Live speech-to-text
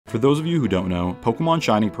For those of you who don't know, Pokémon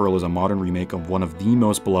Shining Pearl is a modern remake of one of the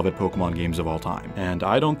most beloved Pokémon games of all time, and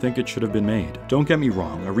I don't think it should have been made. Don't get me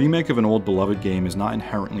wrong, a remake of an old beloved game is not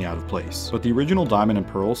inherently out of place, but the original Diamond and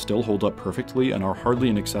Pearl still hold up perfectly and are hardly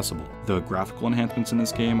inaccessible. The graphical enhancements in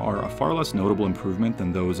this game are a far less notable improvement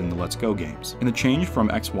than those in the Let's Go games, and the change from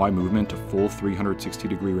XY movement to full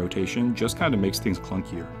 360-degree rotation just kinda makes things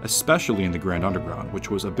clunkier, especially in the Grand Underground,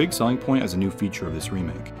 which was a big selling point as a new feature of this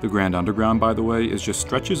remake. The Grand Underground, by the way, is just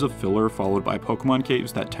stretches of filler followed by Pokemon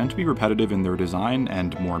caves that tend to be repetitive in their design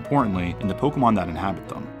and, more importantly, in the Pokemon that inhabit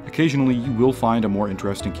them. Occasionally, you will find a more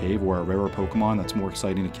interesting cave or a rarer Pokemon that's more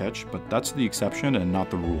exciting to catch, but that's the exception and not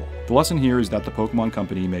the rule. The lesson here is that the Pokemon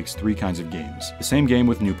Company makes three kinds of games. The same game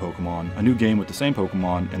with new Pokemon, a new game with the same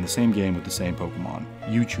Pokemon, and the same game with the same Pokemon.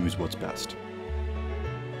 You choose what's best.